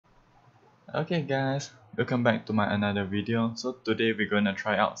Okay guys, welcome back to my another video. So today we're gonna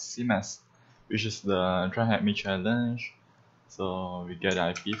try out CMesS, which is the TryHackMe challenge. So we get the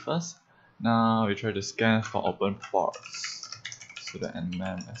IP first. Now we try to scan for open ports. So the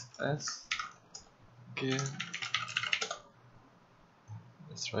nmess. Okay.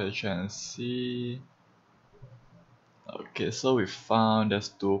 Let's try to check and see. Okay, so we found there's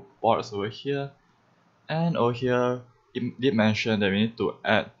two ports over here, and over here it did mention that we need to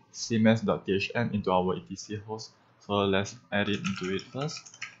add cmess.thm into our etc host. So let's add it into it first.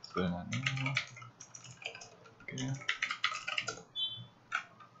 So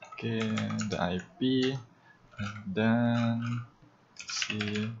okay, the IP, and then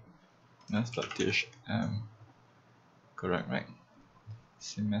cmess.thm. Correct, right?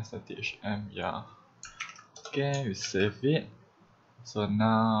 cmess.thm, yeah. Okay, we save it. So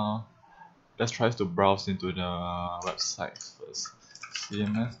now let's try to browse into the website first.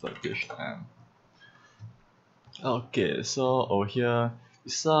 cmess.thm. Okay, so over here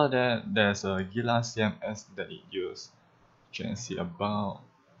we saw that there's a gila CMS that it used. You can see about.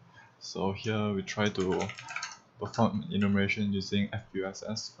 So here we try to perform enumeration using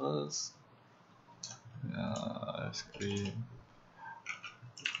wfuzz first. Script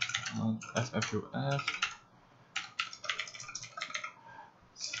ffuf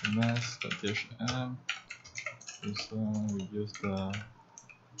cmess.thm. So we use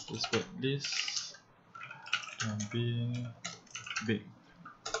this word list and big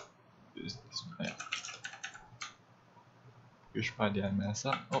this yeah. Which part did I mess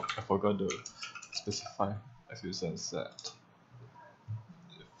up? Oh, I forgot to specify wfuzz.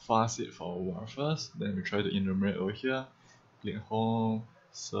 Fast it for a while first, then we try to enumerate over here. Click home,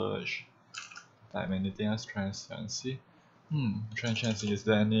 search, type anything else, try and see. Try and see is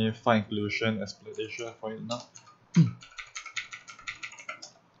there any file inclusion exploitation for it now.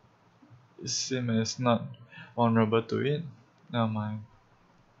 It seems it's not vulnerable to it. Never mind.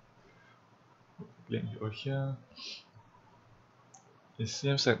 Click over here. It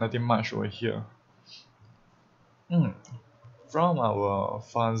seems like nothing much over here. From our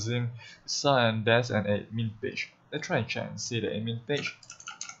fuzzing, we saw and there's an admin page. Let's try and check and see the admin page.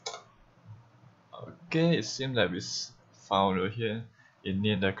 Okay, it seems like we found over here. You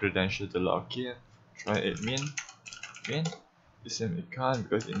need the credential to log in. Try admin. Again, it seems it can't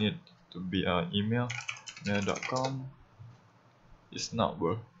because it need to be an email. mail.com. It's not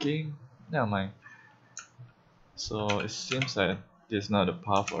working. Never mind. So it seems like this is not the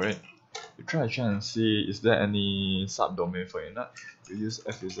path for it. We try to check and see is there any subdomain for it. Not we use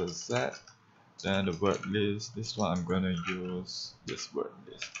wfuzz. Then the word list. This one I'm gonna use this word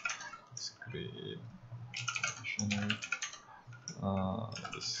list. Script dictionary.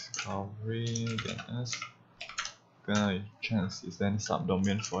 Discovery. Then s. Gonna chance is there any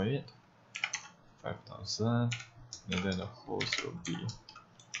subdomain for it. 5000. And then the host will be.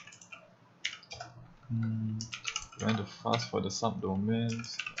 Going to fast for the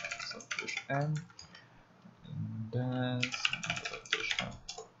subdomains. Subdomain. And then subdomain.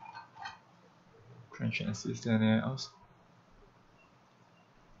 Try and check and see is there anything else.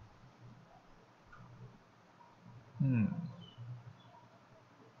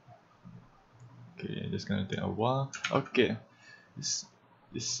 Okay, just gonna take a while. Okay,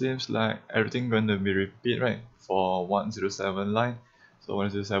 it seems like everything going to be repeat, right? For 107 line. So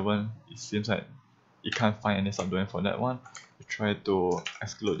 107, it seems like you can't find any subdomain for that one. We try to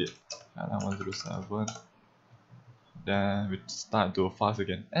exclude it. 107. Then we start to fast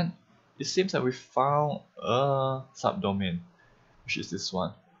again, and it seems that we found a subdomain, which is this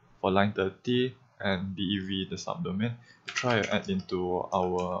one for line 30 and dev the subdomain. We try to add into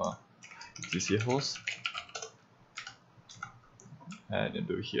our etc host, add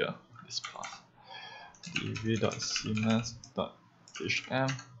into here this path dev.cmess.thm,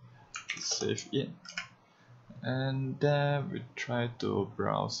 save it, and then we try to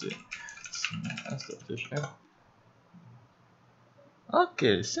browse it. cmess.thm.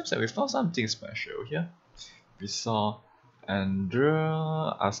 Okay, seems like we found something special here. We saw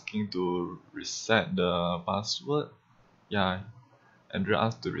Andrew asking to reset the password. Yeah, Andrew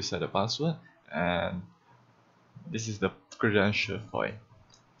asked to reset the password, and this is the credential for it.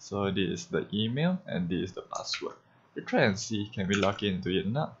 So this is the email and this is the password. We try and see can we log into it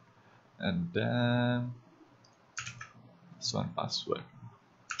now, and then this one password.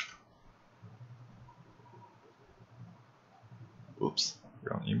 Oops,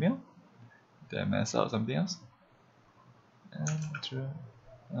 wrong email. Did I mess up something else? And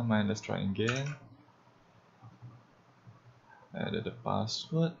never mind, let's try again. Added the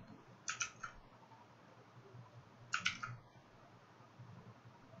password.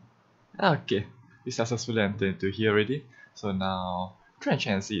 Okay, we successfully entered into here already. So now try and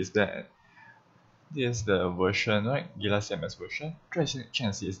check and see is that this is the version, right? Gila CMS version. Try and check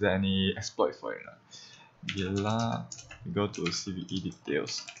and see is there any exploit for it. Gila, we go to CVE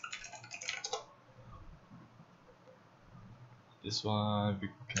details. This one we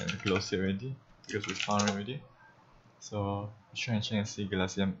can close it already because we found it already. So try and check and see Gila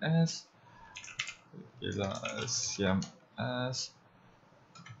CMS. Gila CMS.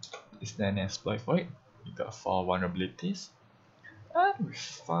 Is there any exploit for it? We got 4 vulnerabilities. And we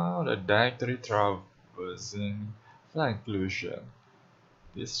found a directory traversing file inclusion.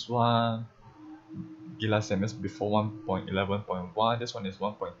 This one, Gila CMS before 1.11.1, this one is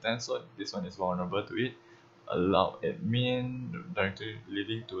 1.10, so this one is vulnerable to it. Allow admin directory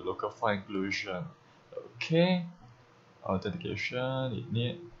leading to local file inclusion. Okay, authentication, it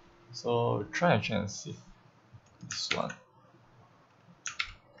need. So try and check and see this one.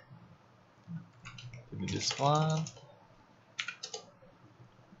 Maybe this one.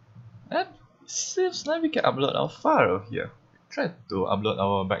 And it seems like we can upload our file here. Try to upload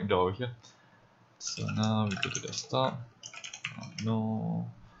our backdoor here. So now we go to desktop. No.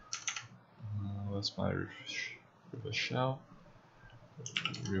 Where's my reverse shell?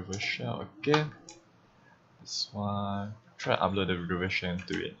 Reverse shell. Okay. This one. Try to upload the reverse shell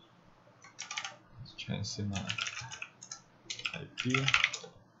into it. Let's try and see my IP.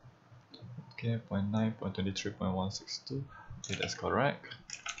 Okay, 0.9.23.162. Okay, that's correct.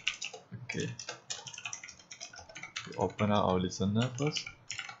 Okay. We open up our listener first.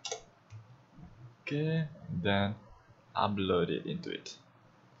 Okay, then upload it into it.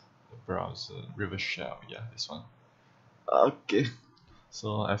 The browser reverse shell, yeah, this one. Okay,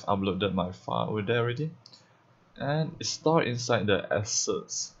 so I've uploaded my file over there already, and it's stored inside the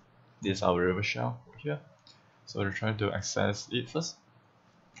assets. This is our reverse shell here. So we'll try to access it first.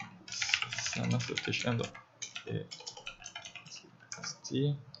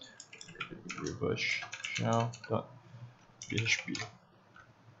 CMesS.html.st reverse shell.php.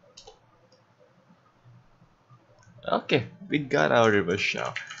 Okay, we got our reverse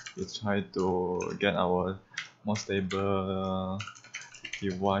shell. Let's try to get our more stable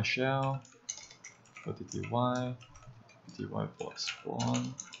TTY shell. For TTY plus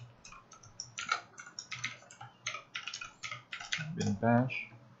 1 bin bash.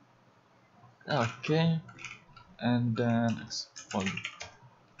 Okay, and then export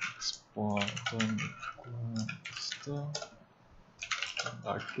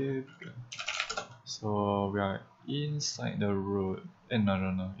okay. So we are inside the root.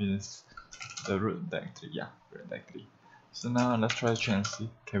 No, it is the root directory. Yeah, root directory. So now let's try to and see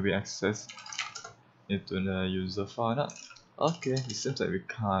can we access into the user file or not. Okay, it seems like we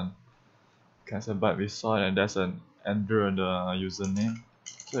can't cancel, but we saw that there's an Android username.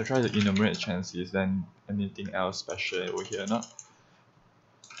 So I try to enumerate chances, then anything else special over here or not.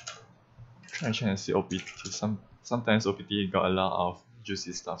 Try and check and see OPT. Sometimes OPT got a lot of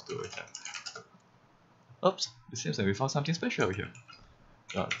juicy stuff to it. Oops, it seems like we found something special over here.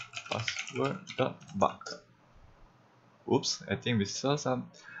 Password.bug. Oops, I think we saw some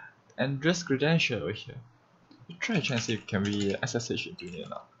address credential over here. We try and see can we SSH into here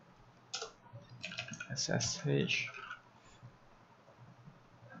now. SSH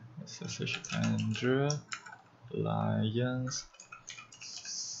Andrew Lions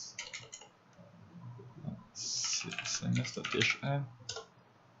CMesS.hm.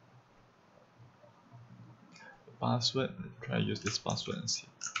 Password, try to use this password and see.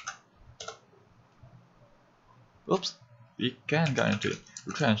 Oops, we can get into it.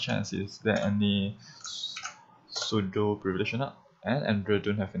 We try and check and see is there any sudo privilege or not. And Android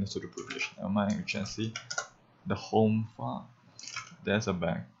don't have any sudo privilege. Never mind, we can see the home file. There's a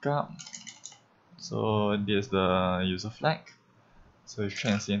backup. So this is the user flag. So we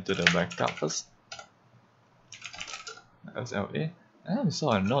try and see into the backup first. SLA. And we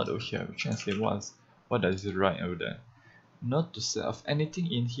saw a note over here. We try and see what does it write over there. Note to self,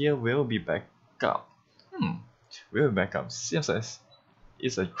 anything in here will be backed up. Will be backed up. Seems like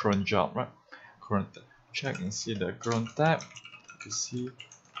it's a cron job, right? Cron tab. Check and see the cron tab. You see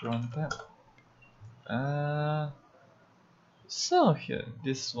cron tab. So here,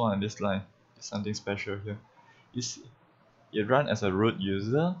 this line, is something special here. You see, it runs as a root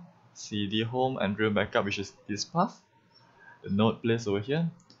user, cd home Android backup, which is this path. The node place over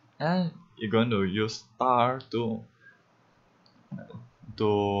here, and you're going to use star to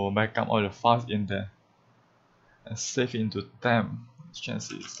back up all the files in there and save it into temp.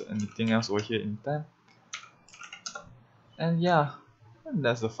 Chance is there anything else over here in temp, and yeah, and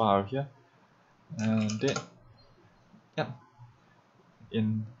that's the file here. And then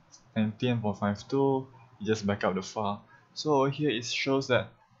in 19.52, you just back up the file. So over here it shows that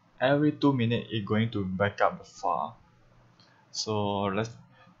every 2 minutes it's going to back up the file. So let's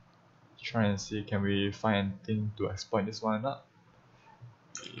try and see, can we find anything to exploit this one or not.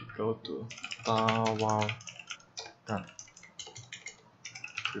 We go to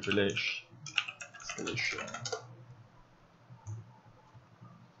privilege escalation.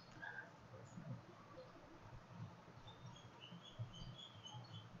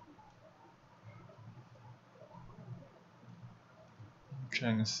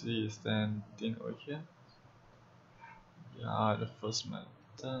 Trying to see is there anything over here. Yeah, the first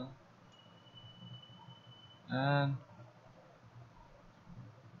method, and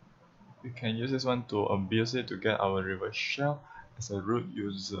we can use this one to abuse it to get our reverse shell as a root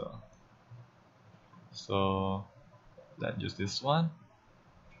user. So let's use this one.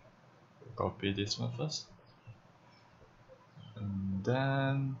 Copy this one first, and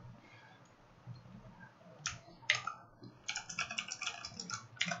then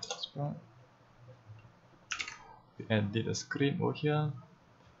we edit a script over here.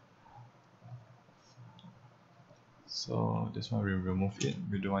 So this one we remove it,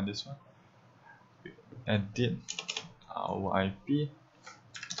 we don't want this one. We edit our IP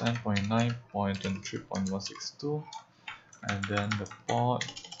 10.9.23.162 and then the port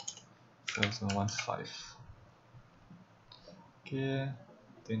 7015. Okay, I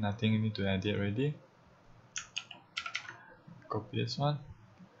think nothing you need to edit already. Copy this one.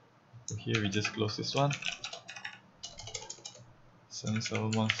 So here we just close this one.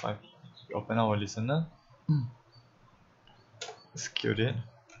 7715. We open our listener. Execute it,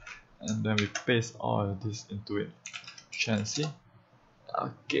 and then we paste all of this into it. You can see.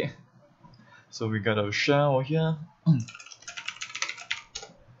 Okay, so we got our shell over here.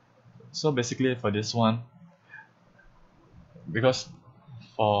 So basically for this one, because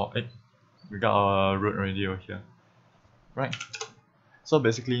for it, we got our root already over here, right? So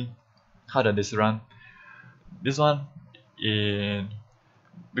basically, how does this run? This one,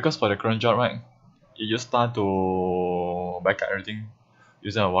 because for the cronjob, right, you just start to back up everything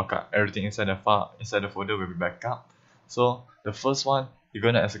using a wildcard. Everything inside the file, inside the folder will be backed up. So the first one you're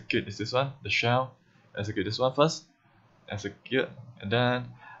gonna execute is this one, the shell. Execute this one first, execute, and then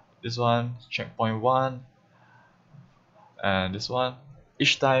this one, checkpoint 1, and this one.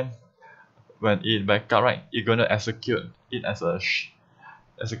 Each time when it back up, right, you're gonna execute it as a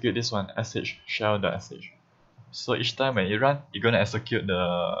execute this one, sh shell.sh. So each time when you run, you're gonna execute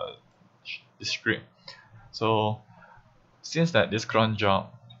the script. So since that this cron job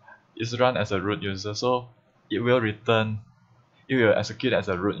is run as a root user, so it will execute as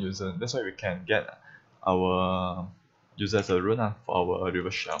a root user. That's why we can get our user as a root for our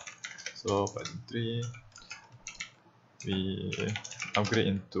reverse shell. So version 3, we upgrade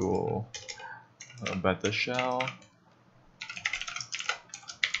into a better shell.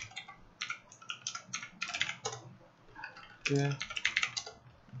 Okay,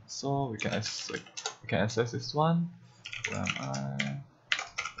 so we can access this one. Where am I?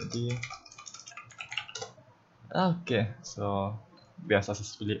 Ready? Okay, so we have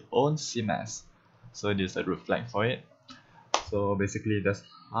successfully owned CMesS. So this is a root flag for it. So basically that's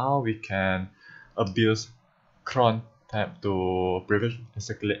how we can abuse cron tab to prevent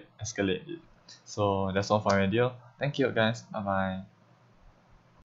escalate it. So that's all for our video. Thank you guys. Bye bye.